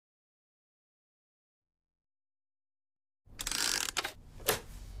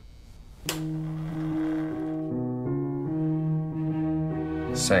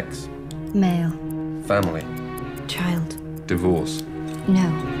Sex. Male. Family. Child. Divorce. No.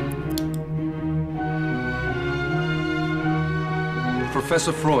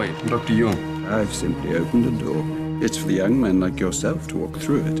 Professor Freud. Dr. Jung. I've simply opened a door. It's for the young men like yourself to walk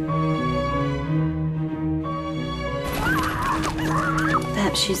through it.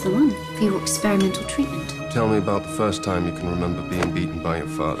 Perhaps she's the one for your experimental treatment. Tell me about the first time you can remember being beaten by your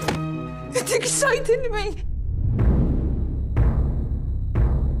father. It excited me.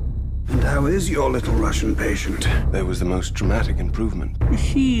 And how is your little Russian patient? There was the most dramatic improvement. Is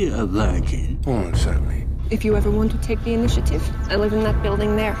she a virgin? Almost certainly. If you ever want to take the initiative, I live in that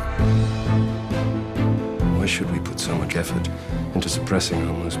building there. Why should we put so much effort into suppressing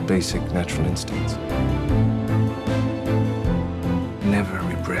our most basic natural instincts? Never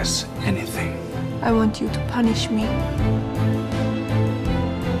repress anything. I want you to punish me.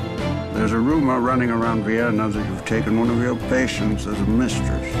 There's a rumor running around Vienna that you've taken one of your patients as a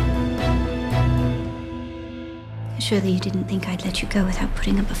mistress. Surely you didn't think I'd let you go without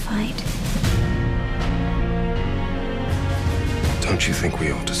putting up a fight. Don't you think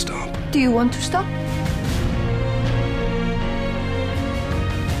we ought to stop? Do you want to stop?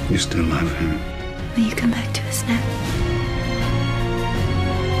 You still love him? Will you come back to us now?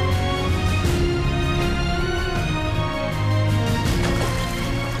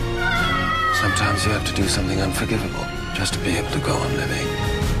 Sometimes you have to do something unforgivable just to be able to go on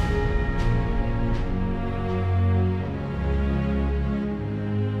living.